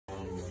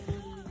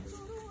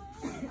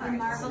and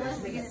marvelous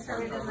to get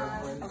started in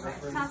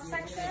the top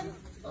section.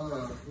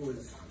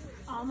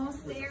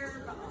 Almost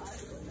there, but...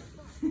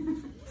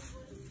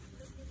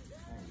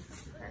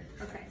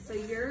 Okay, so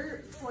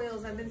your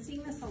foils, I've been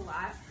seeing this a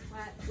lot,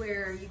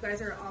 where you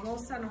guys are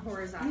almost on a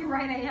horizontal. You're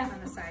right, I am.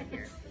 On the side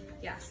here.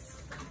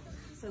 Yes.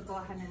 So go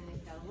ahead and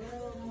make that a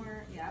little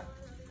more, yep.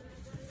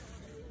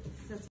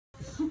 That's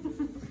okay.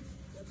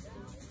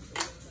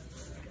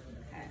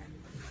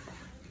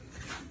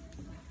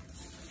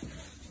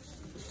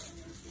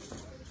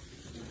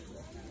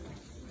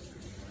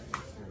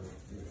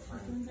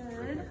 Looking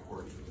good.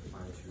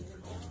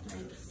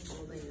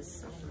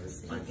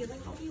 I feel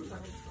like if you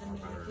want to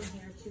make your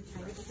hair too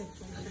tight, you can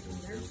flash your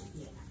fingers.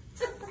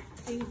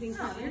 Do you think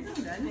so? You're doing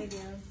good. I do.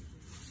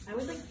 I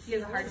would like you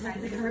have a hard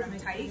time getting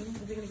it tight. Is it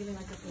going to give me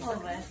like a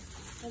little bit?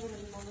 I would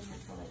have molded my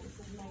color. This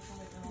is my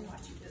color. I'll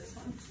watch you do this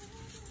one.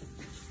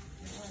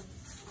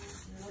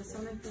 This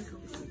one I think will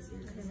be easier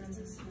because it's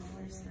a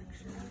smaller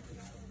section.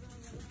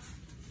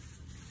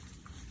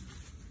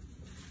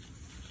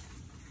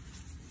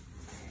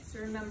 Okay, so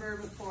remember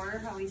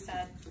before how we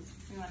said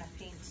we want to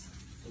paint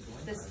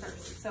this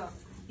first. So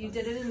you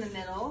did it in the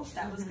middle,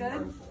 that was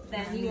good.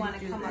 Then you want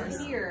to come up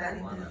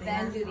here,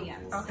 then do the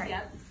ends. Okay.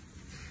 Yep.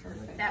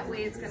 Perfect. That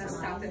way it's going to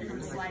stop it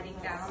from sliding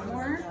down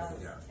more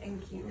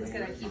and it's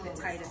going to keep it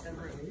tight at the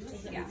root.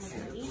 Yeah.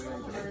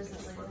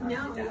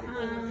 No.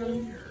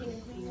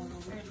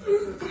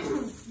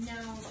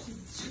 No.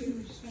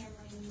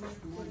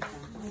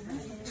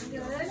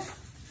 Good.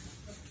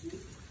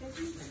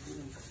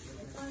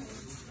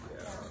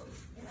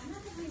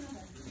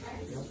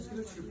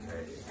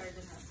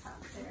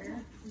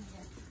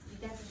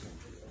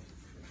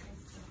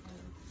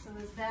 So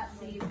is that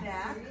the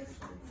back?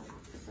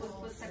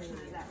 What section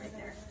is that right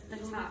there? The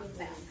top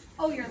back.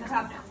 Oh, you're in the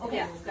top now. Oh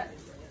yeah, good.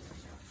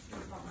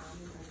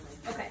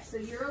 Okay, so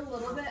you're a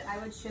little bit, I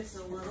would shift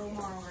a little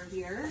more over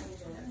here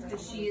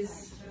because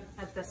she's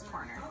at this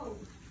corner. I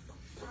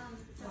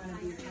want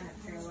to be kind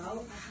of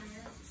parallel.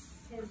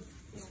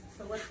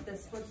 So what's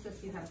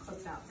this you have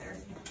clipped out there?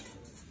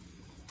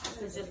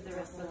 This is just the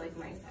rest of like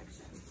my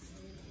section.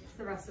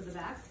 The rest of the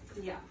back?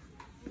 Yeah.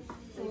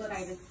 So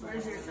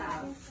where's your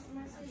top?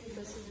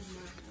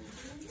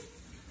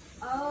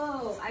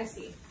 Oh, I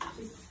see.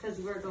 Because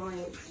we're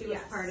going, she was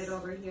parted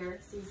over here,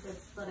 so you said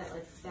split it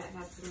like that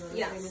has to be like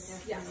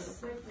yes.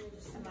 Yes.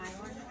 Am I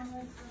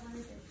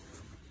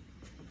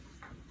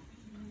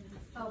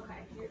on? Okay,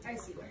 I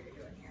see what you're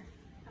doing here.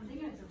 I'm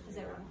thinking it's a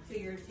wrong. So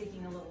you're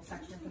taking a little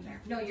section from there.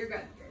 No, you're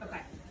good.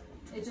 Okay.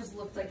 It just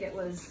looked like it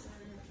was,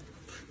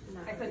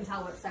 I couldn't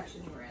tell what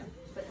section you were in,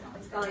 but no,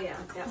 it's good. Oh yeah,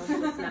 that was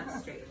just not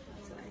straight.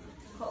 That's why.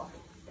 Cool.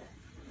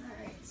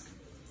 Alright.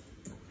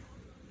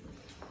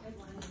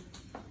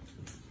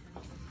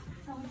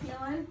 How we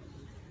feeling?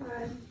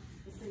 Good.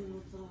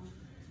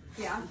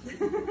 Yeah.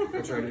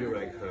 I tried to do what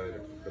I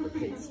could with the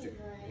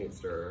paint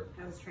stirrer.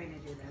 I was trying to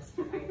do this,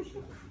 but I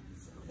actually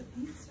The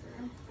paint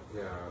stirrer.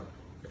 Yeah.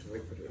 I just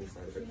like put it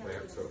inside of the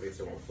clamp so at least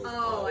it won't float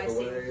Oh, all I the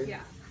see. way.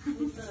 Yeah.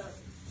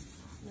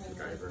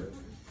 MacGyver.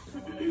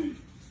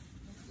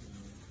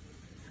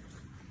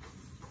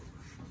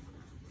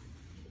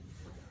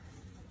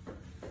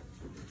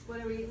 What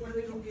are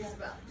we confused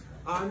about?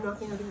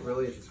 Nothing. I think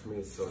really it's just for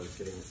me still just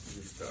getting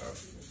used to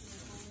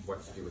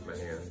what to do with my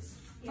hands.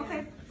 Yeah.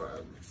 Okay.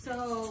 But,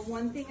 so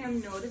one thing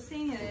I'm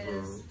noticing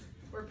is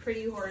we're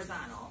pretty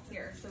horizontal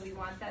here, so we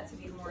want that to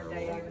be more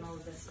diagonal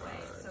this way.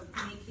 So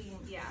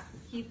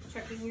keep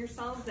checking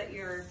yourselves that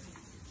you're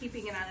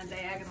keeping it on a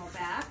diagonal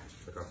back.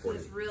 like So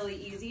it's really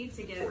easy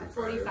to get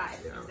 45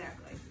 yeah.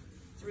 exactly.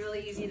 It's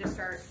really easy to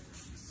start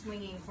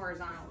swinging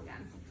horizontal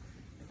again.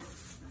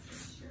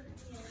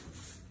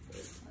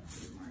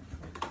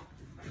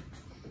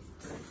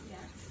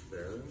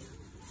 There.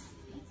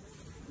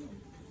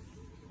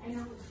 I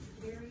know it's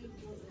very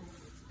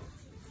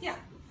Yeah.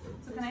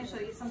 So can I show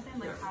you something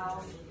like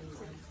how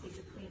to take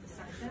a clean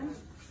section?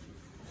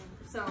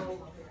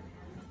 So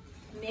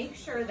make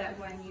sure that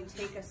when you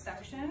take a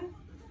section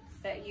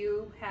that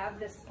you have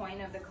this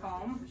point of the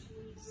comb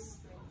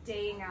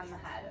staying on the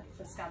head,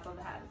 the scalp of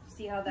the head.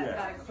 See how that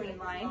got a clean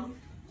line?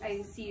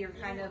 I see you're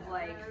kind of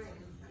like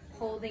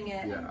holding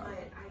it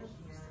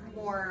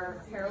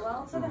more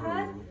parallel to the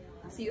head.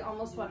 So you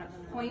almost want to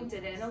point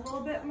it in a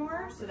little bit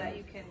more so that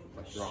you can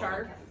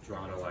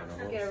drawn a line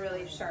almost. get a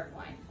really sharp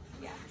line.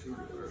 Yeah.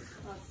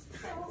 Let's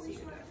try to see you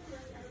do it.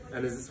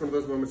 And is this one of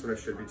those moments when I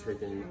should be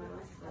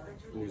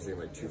using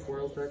like 2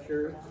 foils back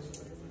here?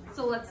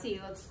 So let's see.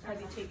 Let's have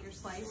you take your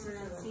slice and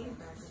let's see.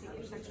 Take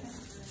your section.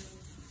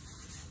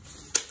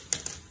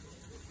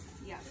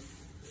 Yeah.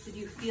 Did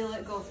you feel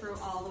it go through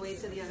all the way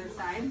to the other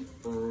side?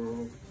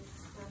 So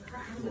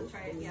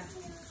try it. Yeah.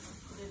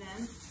 Put it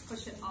in.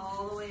 Push it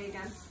all the way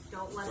against.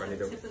 Don't let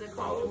the tip of the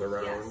follow the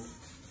round. Yes.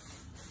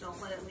 Don't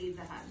let it leave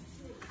the head.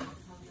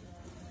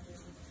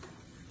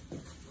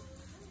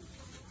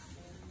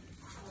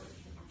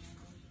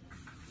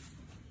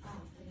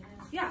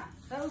 Yeah,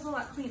 that was a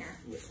lot cleaner.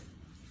 Yeah.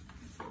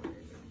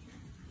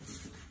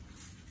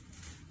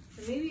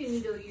 So maybe you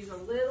need to use a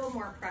little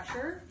more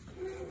pressure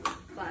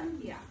But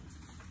yeah.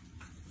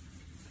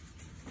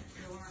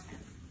 Here, one more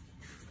time.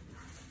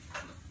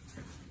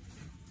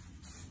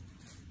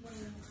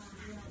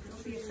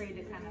 Don't be afraid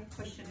to kind of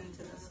push it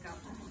into the scalp.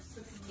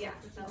 Yeah,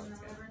 that looks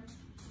good.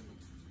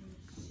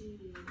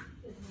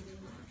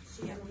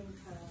 Yeah.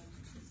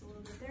 Just a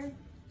little bit there.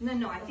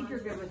 No, I think you're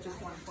good with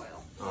just one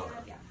foil. Oh.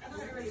 Yeah.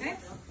 Okay.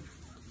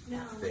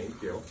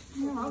 Thank you.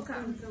 You're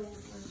welcome.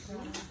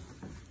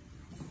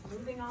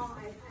 Moving on,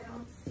 I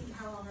don't see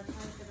how all our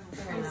clients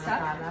are Are you going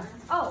stuck?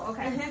 Oh,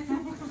 okay.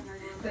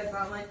 But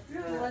I'm like,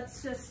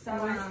 Let's just,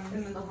 and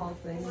then the whole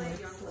thing.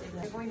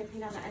 You're going to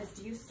paint on the edge.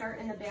 Do you start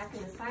in the back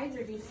and the sides,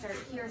 or do you start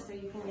here so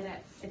you can get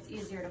it? It's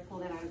easier to pull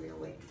that out of your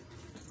wig.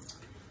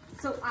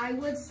 so I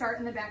would start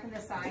in the back and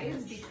the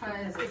sides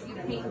because if you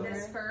paint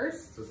this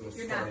first,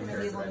 you're not going to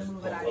be able to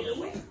move it out of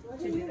your way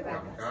to do the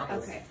back.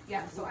 Okay,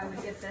 yeah, so I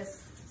would get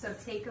this. So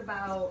take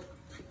about,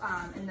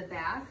 in the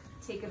back,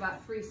 take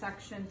about 3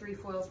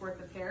 foils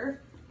worth of hair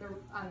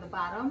on the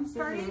bottom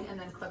starting, and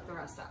then clip the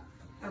rest up.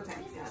 Okay,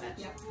 got it.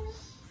 Yep.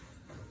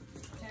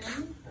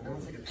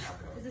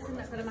 Is this in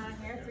the good amount of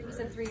hair? You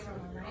said 3 of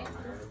them, right?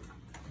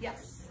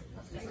 Yes.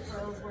 3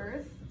 foils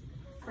worth.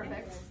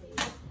 Perfect.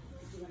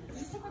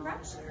 Just take a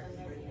brush.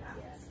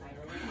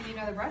 You need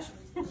another brush?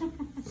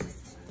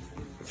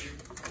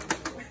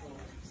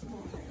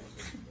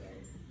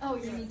 Oh,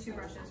 you need 2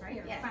 brushes,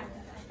 right? Yeah. Fine.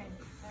 Okay.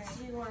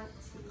 Do you want to?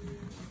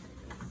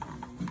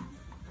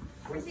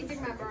 Where's he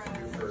taking my brush?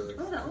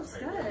 Oh, that looks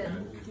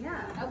good.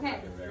 Yeah.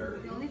 Okay.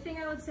 The only thing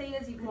I would say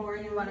is you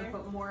want to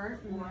put more.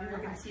 You're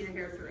going to see the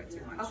hair through it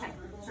too much. Okay.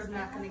 So it's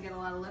not going to get a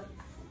lot of lift.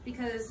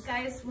 Because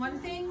guys, one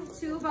thing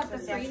too about the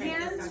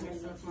freehand.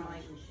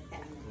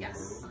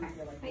 Yes. Okay.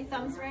 My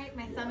thumb's right.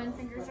 My thumb and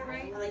fingers are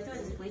right. I like the way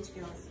this bleach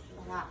feels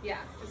a lot. Yeah.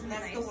 Isn't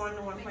that That's nice? the 1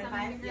 to My thumb and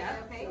 1.5. fingers Yeah.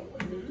 are okay.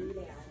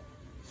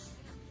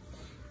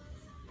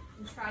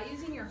 And try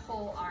using your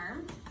whole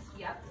arm.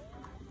 Yep.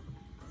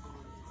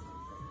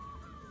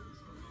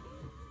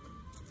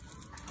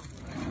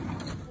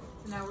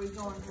 So now we're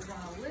going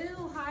a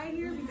little high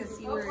here because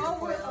see where your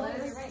foil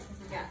is. Right,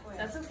 Yeah,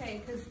 that's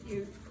okay because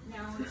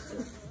now it's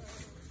just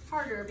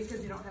harder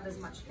because you don't have as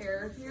much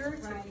hair here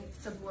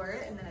to blur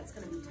it, and then it's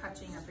going to be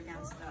touching up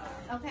against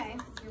Okay.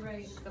 you're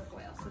right, the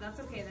foil. So that's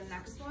okay. The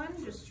next one,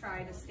 just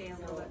try to stay a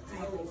little bit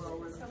below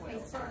where the foil Okay,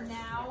 so starts.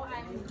 now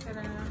I'm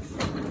gonna.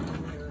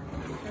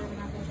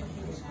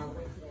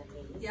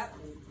 Yep.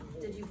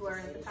 Did you blur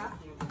it at the top?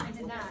 I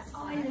did not.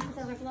 Oh, I didn't put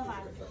the other glove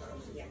on.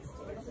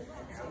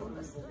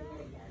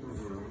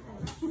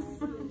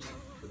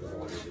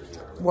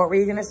 What were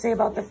you gonna say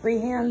about the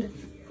freehand?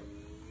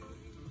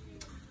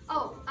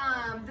 Oh,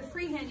 the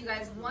freehand, you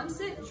guys, once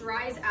it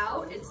dries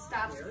out, it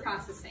stops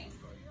processing.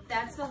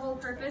 That's the whole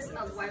purpose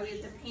of why we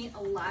have to paint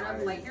a lot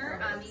of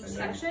whitener on each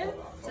section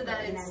so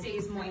that it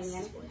stays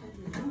moist.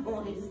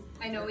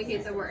 I know we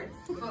hate the word,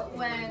 but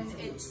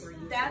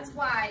that's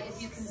why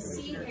if you can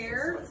see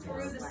hair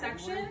through the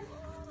section,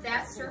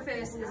 that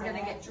surface is going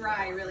to get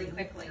dry really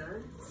quickly.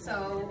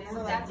 So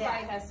that's why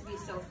it has to be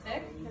so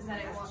thick, because then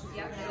it won't,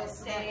 it'll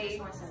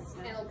stay,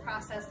 it'll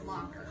process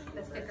longer,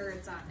 the thicker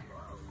it's on there.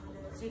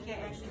 So you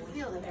can't actually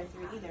feel the hair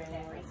through either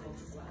anymore.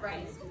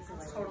 Right,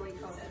 it's totally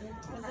coated.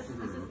 This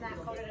is not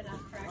coated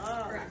enough, correct?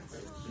 Correct.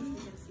 You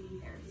can see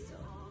hair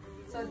still.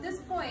 So at this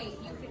point,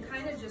 you can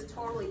kind of just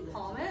totally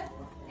palm it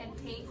and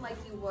paint like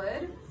you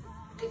would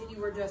if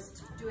you were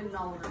just doing an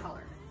all-over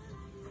color.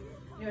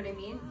 You know what I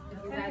mean?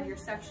 If you had your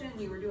section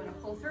and you were doing a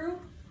pull-through,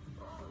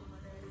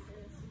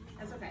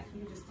 that's okay.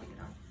 You can just take it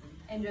off.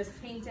 And just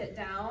paint it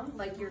down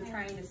like you're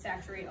trying to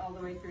saturate all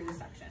the way through the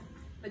section.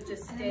 But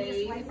just And then we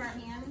stay. just wipe our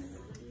hands.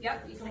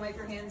 Yep, you can wipe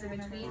your hands in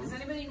between. Does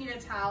anybody need a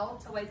towel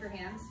to wipe your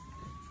hands?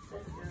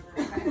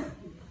 Okay.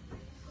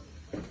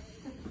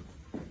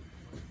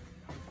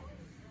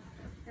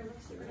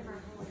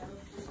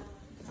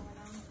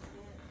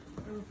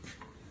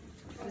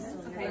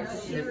 Okay,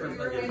 so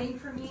you're waiting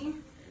for me?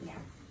 Yeah.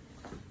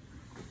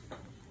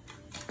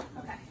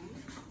 Okay.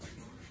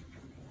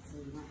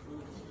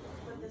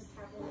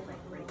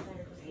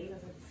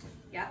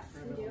 Yep.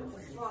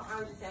 Well, I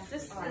was just asking.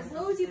 Just as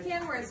low as you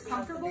can where it's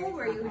comfortable,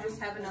 where you just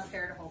have enough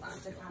hair to hold on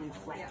to.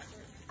 Yep.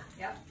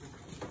 Yep.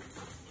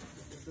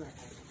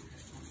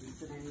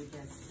 So then you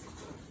just,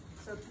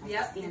 So,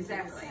 yep, stand to the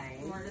exactly.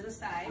 side. More to the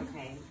side.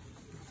 okay,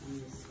 and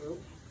you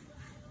swoop.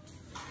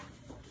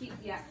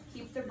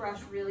 Keep the brush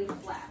really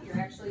flat. You're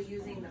actually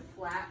using the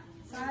flat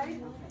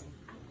side, Okay.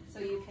 so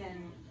you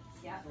can,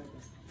 yep.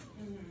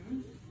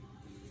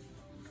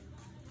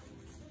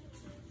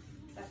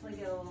 Definitely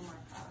get a little more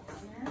product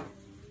on there.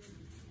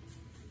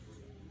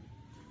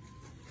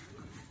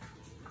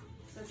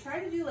 So try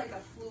to do like a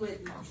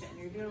fluid motion.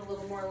 You're doing a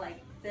little more like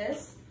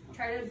this.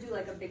 Try to do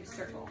like a big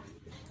circle.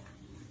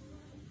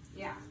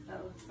 Yeah,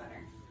 that looks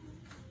better.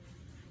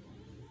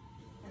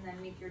 And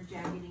then make your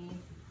jaggedy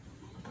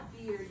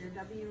V or your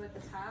W at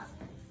the top.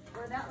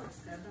 Or that looks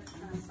good, that's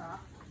kind of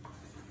soft.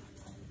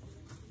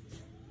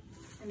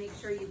 And make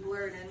sure you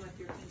blur it in with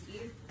your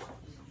pinky.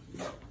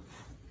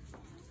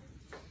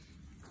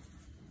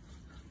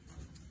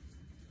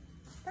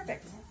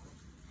 Perfect.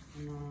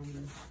 And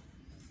then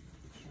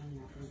showing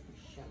that root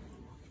is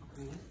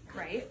showing.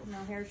 Right, no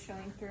hair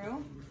showing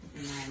through.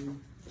 And then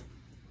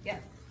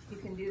Yep, you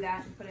can do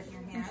that and put it in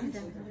your hand.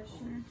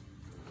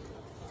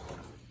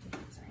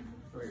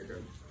 Oh, you're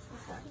good.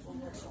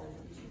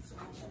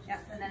 Yep,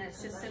 and then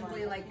it's just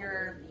simply like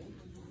you're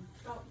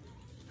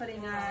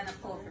putting on a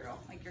pull through,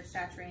 like you're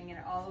saturating it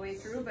all the way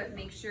through, but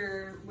make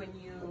sure when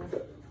you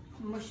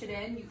mush it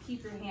in, you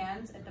keep your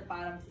hands at the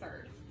bottom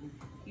third.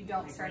 You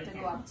don't start to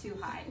go up too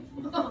high.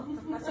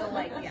 So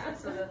like, yeah,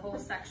 so the whole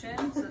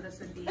section, so this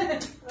would be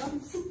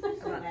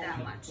about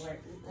that much.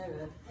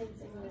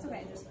 It's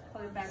okay, just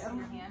put it back in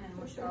your hand and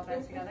mush it all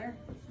back together.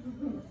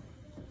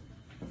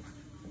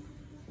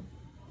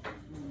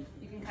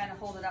 You can kind of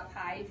hold it up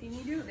high if you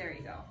need to. There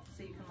you go.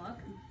 So you can look.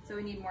 So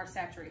we need more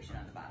saturation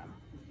on the bottom.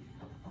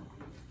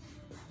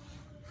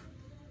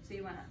 So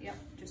you want to, yep,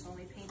 just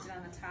only paint it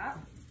on the top.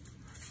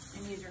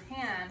 And use your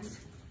hand,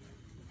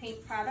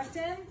 paint product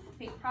in,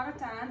 paint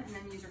product on, and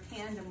then use your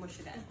hand and mush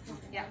it in.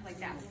 Yeah, like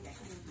that.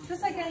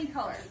 Just like any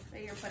color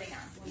that you're putting on.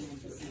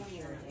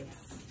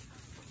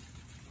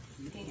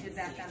 Paint it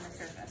back on the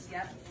surface,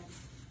 yep.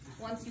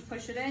 Once you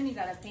push it in, you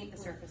gotta paint the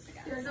surface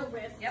again. There's a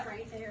risk Yep.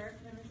 right there.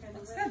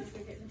 Looks If good.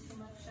 you're getting too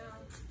much down.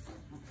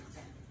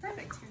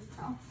 Perfect. Here's the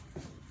towel.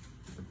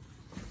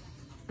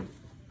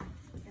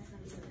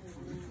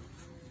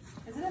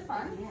 Isn't it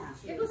fun?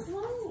 yeah. It was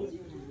slow.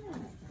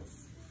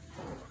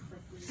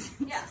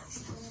 Yeah.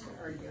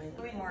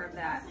 More of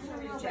that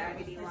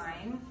jaggedy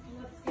line.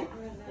 Let's get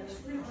rid of this.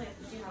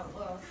 See how it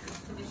looks.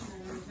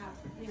 Conditioner on top.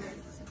 Anyways.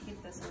 So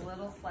keep this a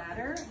little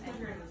flatter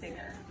and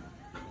bigger.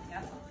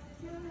 Yep.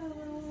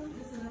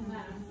 This is a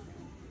mess.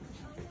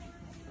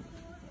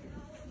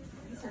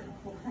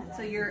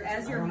 So you're,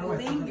 as you're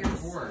moving,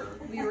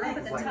 we were up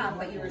at the top,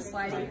 but you were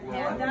sliding your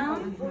hand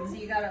down. So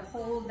you gotta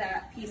hold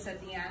that piece at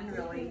the end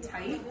really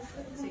tight.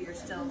 So you're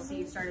still, so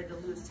you started to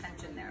lose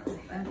tension there a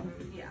little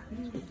bit. Yeah.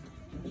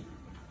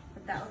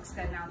 But that looks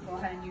good. Now go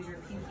ahead and use your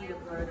pinky to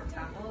blur the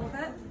top a little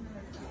bit.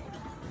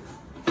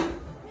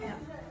 Yeah.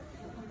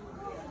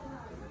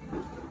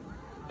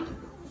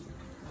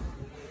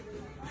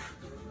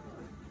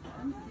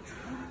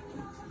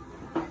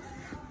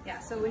 Yeah,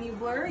 so when you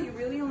blur, you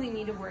really only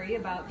need to worry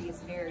about these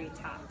very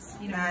tops.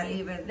 You know, Not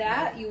even-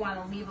 that you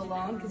want to leave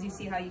alone because you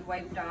see how you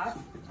wiped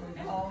off.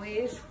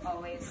 Always,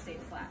 always stay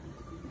flat.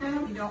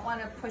 You don't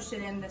want to push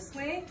it in this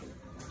way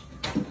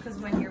because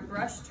when your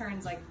brush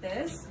turns like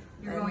this,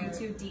 you're And going you're-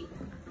 too deep.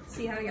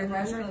 See how your And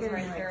brush then you're goes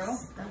getting right like through?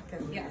 stuck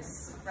in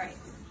Yes, right.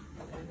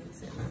 That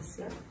makes it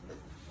messy.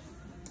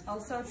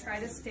 Also, try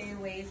to stay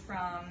away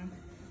from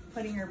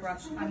putting your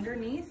brush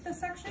underneath the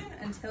section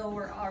until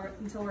we're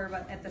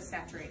about at the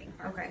saturating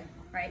part. Okay.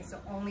 Right. So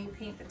only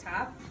paint the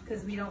top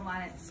because we don't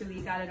want it. So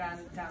we got it on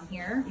down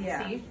here.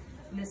 Yeah. See,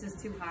 and this is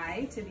too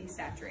high to be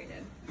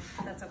saturated.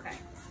 That's okay.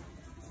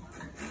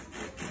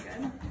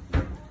 Good.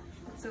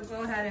 So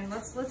go ahead and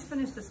let's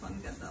finish this one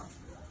good though.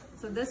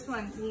 So this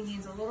one he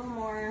needs a little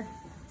more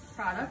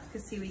product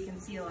because see we can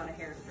see a lot of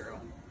hair through.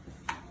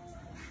 So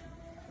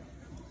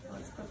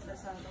let's put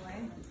this out of the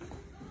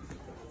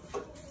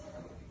way.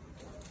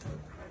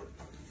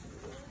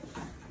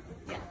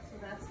 Yeah, so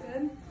that's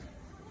good.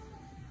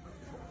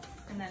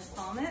 And then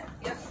palm it,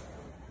 yep.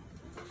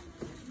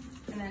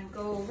 And then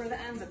go over the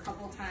ends a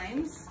couple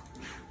times.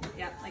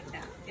 Yep, like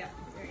that, yep,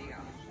 there you go.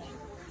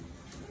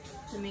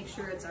 To make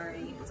sure it's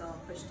all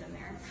pushed in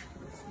there.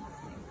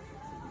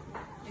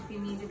 If you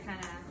need to kind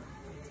of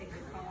take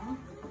your comb,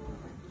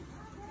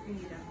 you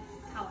need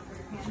a towel for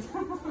your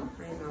hand.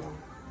 I know.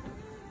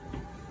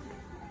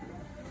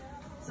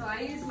 So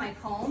I use my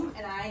comb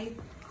and I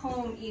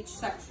comb each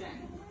section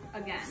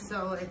again.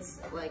 So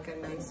it's like a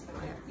nice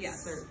flat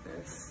Yes.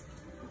 surface.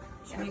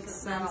 Which Yeah, makes so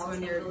it's not sense all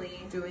when you're tingly.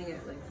 doing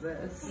it like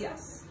this.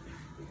 Yes.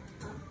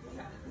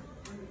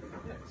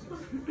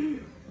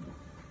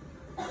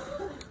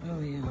 Oh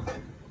yeah.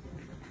 Okay.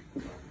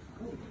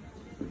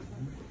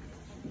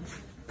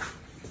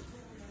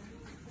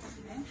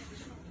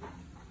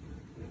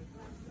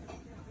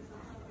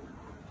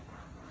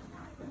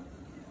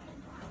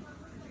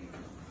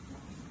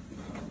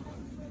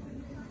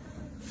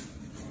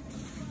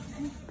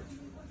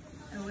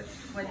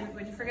 And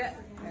what'd you forget?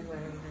 I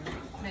went in there.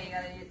 No, you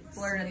gotta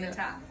blur it at the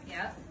top.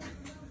 Yeah.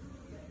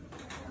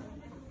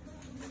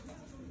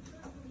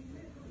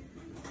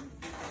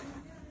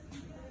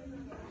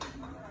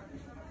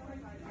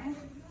 Okay.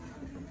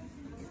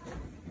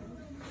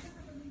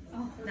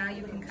 Oh, now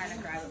you can kind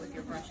of grab it with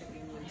your brush if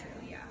you need to.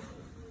 Yeah.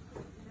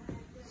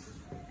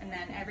 And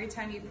then every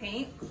time you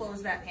paint,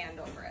 close that hand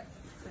over it.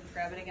 So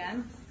grab it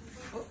again.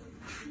 Oh.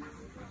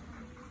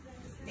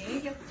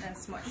 Paint and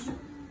smush.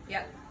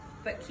 Yep.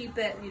 But keep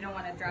it, you don't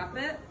want to drop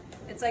it.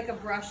 It's like a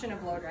brush and a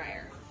blow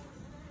dryer.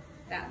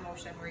 That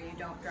motion where you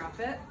don't drop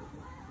it.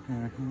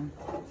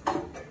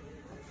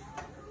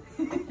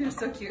 You're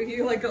so cute.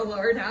 You like go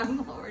lower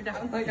down.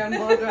 Like I'm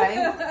blow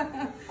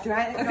drying. Do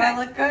I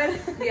look good?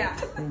 Yeah.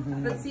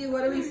 Let's see,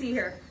 what do we see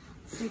here?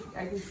 See,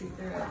 I can see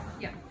through it.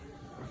 Yeah.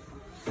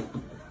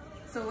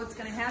 So what's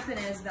gonna happen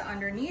is the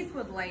underneath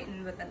would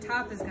lighten, but the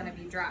top is gonna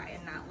be dry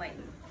and not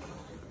lighten.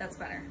 That's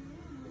better,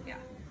 yeah.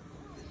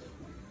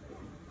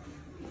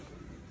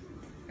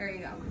 There you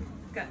go,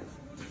 good.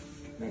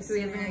 Do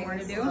we have any more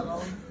to do?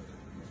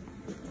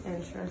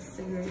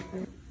 Interesting right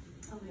there.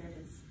 Oh, there it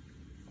is.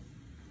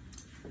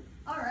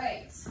 All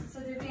right, so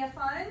did we have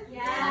fun?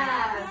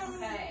 Yes.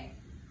 Okay,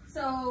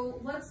 so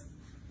let's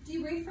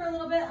debrief for a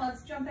little bit.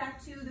 Let's jump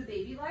back to the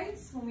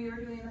Babylights when we were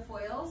doing the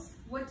foils.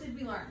 What did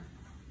we learn?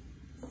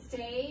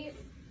 Stay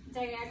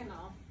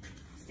diagonal.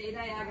 Stay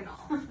diagonal.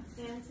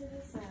 Stand to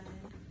the side.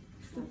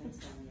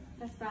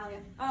 That's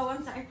brilliant. Oh,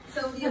 I'm sorry.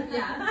 So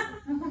yeah,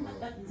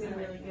 Doing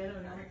really good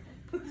over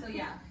there. so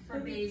yeah, for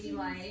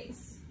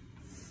Babylights.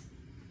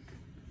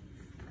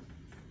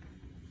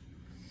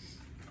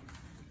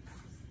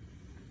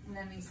 And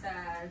then we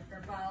said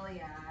for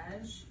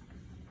balayage,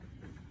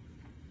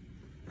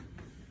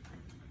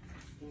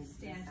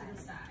 stand to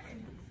the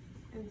side.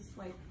 And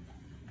swipe.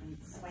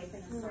 Swipe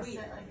and Frost sweep.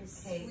 it like a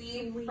cake.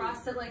 Sweep,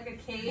 frost it like a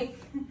cake.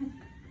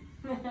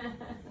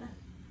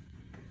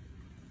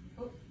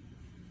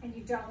 And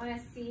you don't want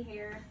to see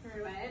hair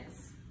through it.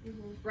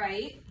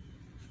 Right?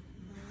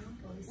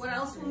 What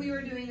else when we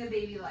were doing the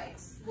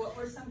Babylights? What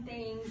were some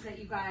things that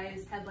you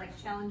guys had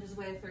like challenges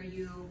with, or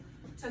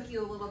took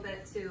you a little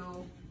bit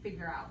to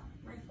figure out?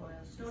 My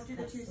foils. Don't do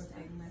the two steps.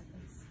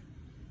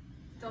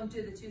 Don't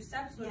do the 2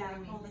 steps? What do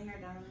you mean? Pull the hair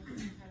down.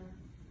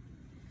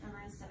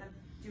 Remember, instead of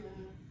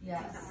doing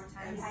Yes. take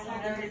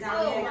that more time.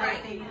 Oh,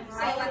 right.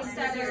 So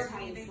instead of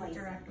Weaving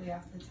directly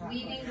off the top.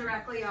 weaving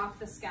directly off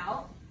the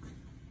scalp.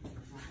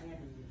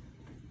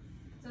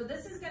 So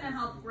this is gonna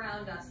help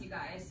ground us, you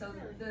guys. So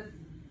the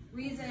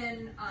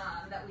reason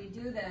that we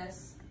do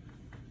this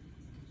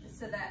is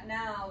so that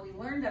now we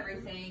learned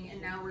everything,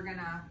 and now we're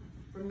gonna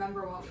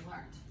remember what we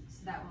learned.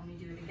 So that when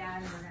we do it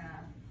again, we're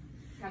gonna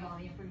have all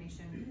the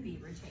information be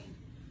retained.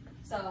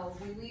 So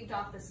we weaved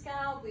off the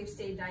scalp, we've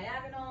stayed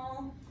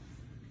diagonal.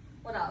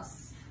 What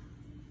else?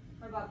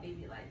 What about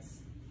Babylights?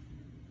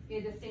 We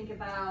had to think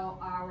about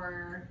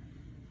our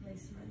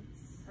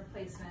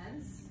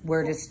placements,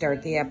 Where to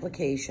start the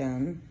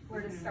application.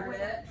 where to start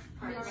it.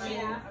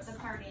 The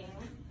parting.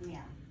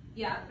 Yeah.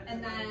 Yeah,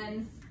 and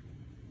then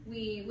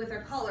we, with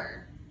our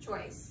color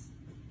choice,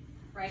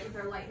 right, with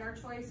our lighter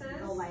choices.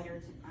 Go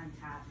lighter on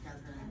top,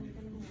 darker on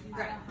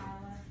Right.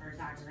 or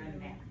darker in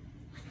back.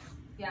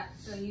 Yeah,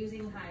 so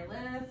using high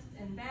lift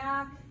and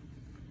back.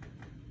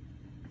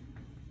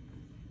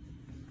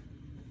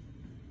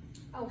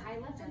 Oh, high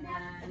lift in And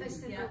that? I then, thought you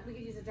said yeah. that we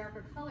could use a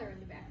darker color in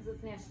the back because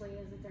it's naturally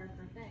is a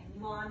darker thing.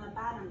 Well, on the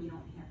bottom, you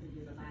don't have to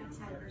do the bottom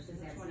color because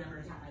that's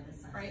never taught by the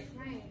sun. Right,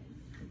 Right.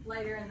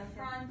 lighter in the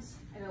front.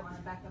 I don't want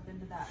to back up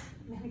into that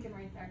mannequin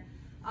right there.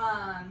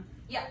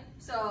 Yeah,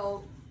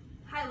 so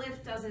high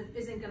lift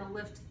isn't gonna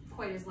lift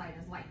quite as light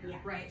as lighter, Yeah.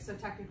 right? So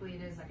technically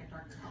it is like a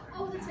darker color.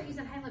 Oh, in the that's back. what you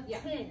said, high lift Yeah.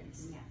 tint.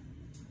 Yeah.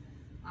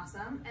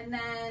 Awesome. And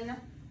then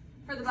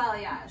for the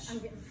balayage. I'm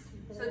getting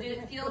stupid. So did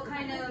it feel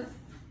kind of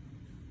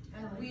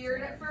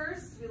weird at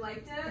first? We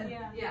liked it?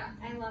 Yeah. Yeah.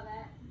 I love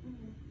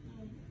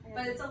it.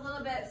 But it's a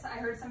little bit, I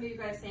heard some of you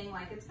guys saying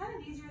like, it's kind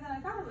of easier than I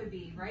thought it would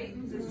be, right?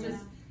 Because it's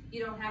just,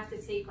 you don't have to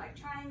take like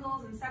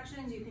triangles and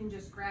sections, you can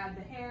just grab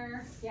the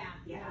hair. Yeah.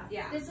 Yeah.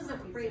 Yeah. This is a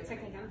great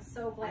technique. I'm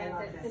so glad I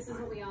love that this this is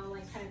one. what we all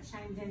like kind of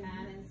chimed in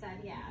on and said,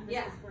 yeah, this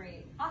Yeah. is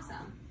great.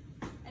 Awesome.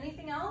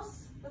 Anything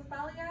else with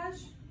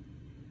balayage?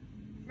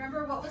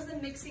 Remember, what was the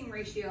mixing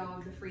ratio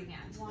of the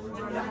freehand?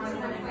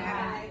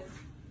 1:1.5.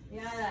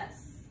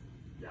 Yes.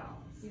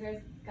 You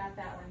guys got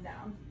that one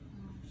down.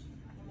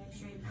 Make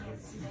sure you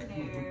can't see the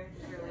hair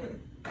through it.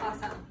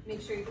 Awesome. Make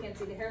sure you can't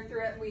see the hair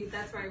through it.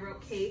 That's why I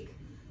wrote cake.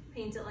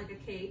 Paint it like a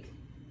cake.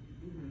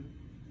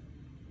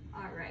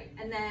 All right,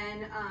 and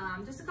then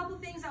just a couple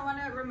things I want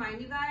to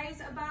remind you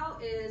guys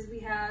about is we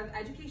have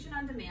education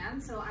on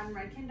demand. So on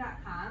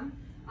redkin.com,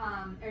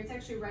 or it's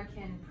actually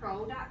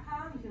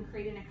redkinpro.com. You can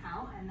create an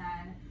account, and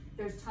then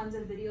there's tons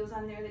of videos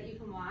on there that you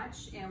can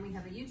watch. And we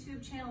have a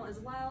YouTube channel as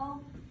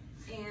well.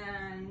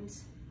 And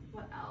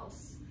what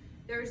else?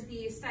 There's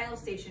the Style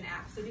Station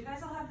app. So do you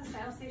guys all have the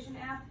Style Station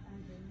app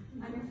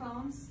on your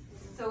phones?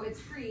 So it's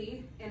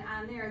free, and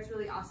on there it's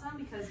really awesome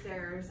because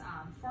there's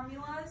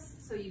formulas,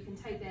 so you can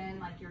type in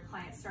like your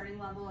client starting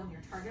level and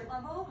your target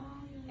level,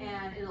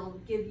 and it'll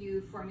give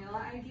you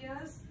formula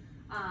ideas.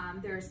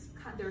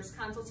 There's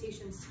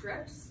consultation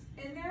scripts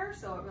in there,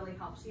 so it really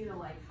helps you to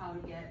like how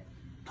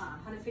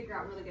to figure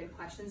out really good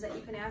questions that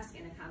you can ask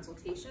in a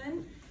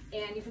consultation.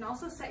 And you can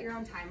also set your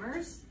own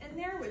timers in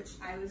there, which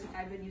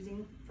I've been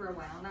using for a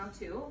while now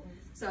too.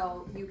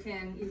 So you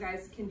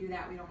guys can do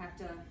that. We don't have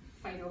to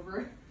fight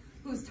over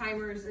whose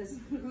timers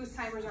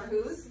are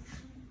whose.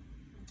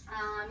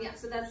 Yeah,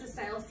 so that's the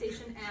Style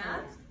Station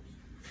app.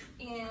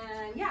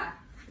 And yeah,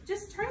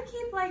 just try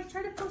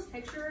to post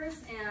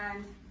pictures,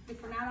 and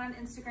if we're not on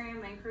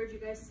Instagram, I encourage you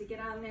guys to get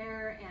on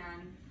there,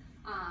 and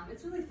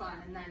it's really fun.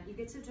 And then you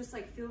get to just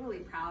like feel really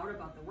proud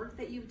about the work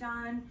that you've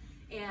done.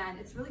 And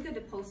it's really good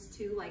to post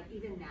too, like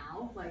even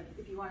now, like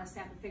if you want to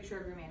snap a picture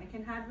of your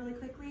mannequin head really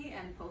quickly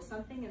and post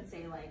something and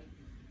say like,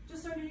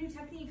 just learned a new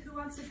technique. Who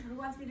wants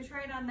me to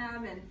try it on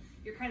them? And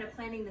you're kind of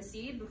planting the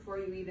seed before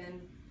you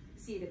even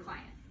see the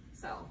client.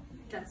 So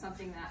that's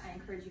something that I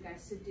encourage you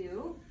guys to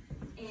do.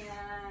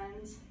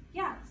 And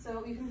yeah,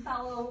 so you can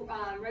follow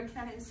Redken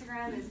on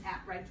Instagram is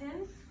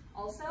 @Redken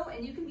also,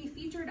 and you can be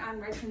featured on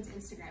Redken's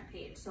Instagram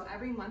page. So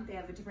every month they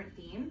have a different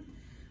theme.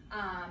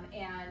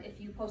 And if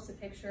you post a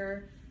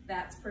picture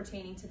that's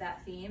pertaining to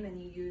that theme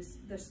and you use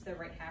the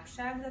right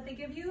hashtag that they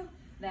give you,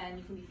 then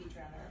you can be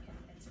featured on their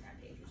Instagram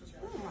page, which is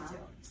really cool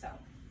too. So,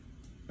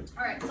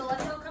 all right, so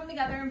let's all come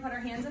together and put our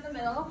hands in the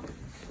middle,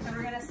 and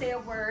we're gonna say a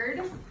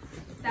word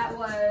that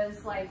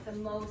was like the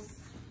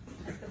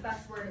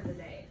best word of the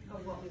day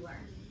of what we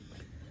learned.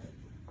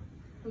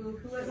 Who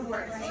has a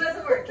word? Who has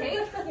a word? Cake?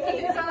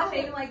 Pizza?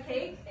 Cake like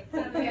cake?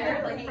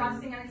 Yeah, like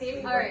frosting on a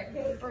cake? All right,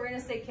 we're gonna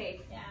say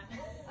cake. Yeah.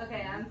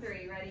 Okay, on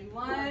 3. Ready?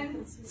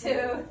 1,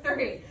 2,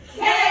 3.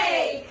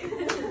 Cake!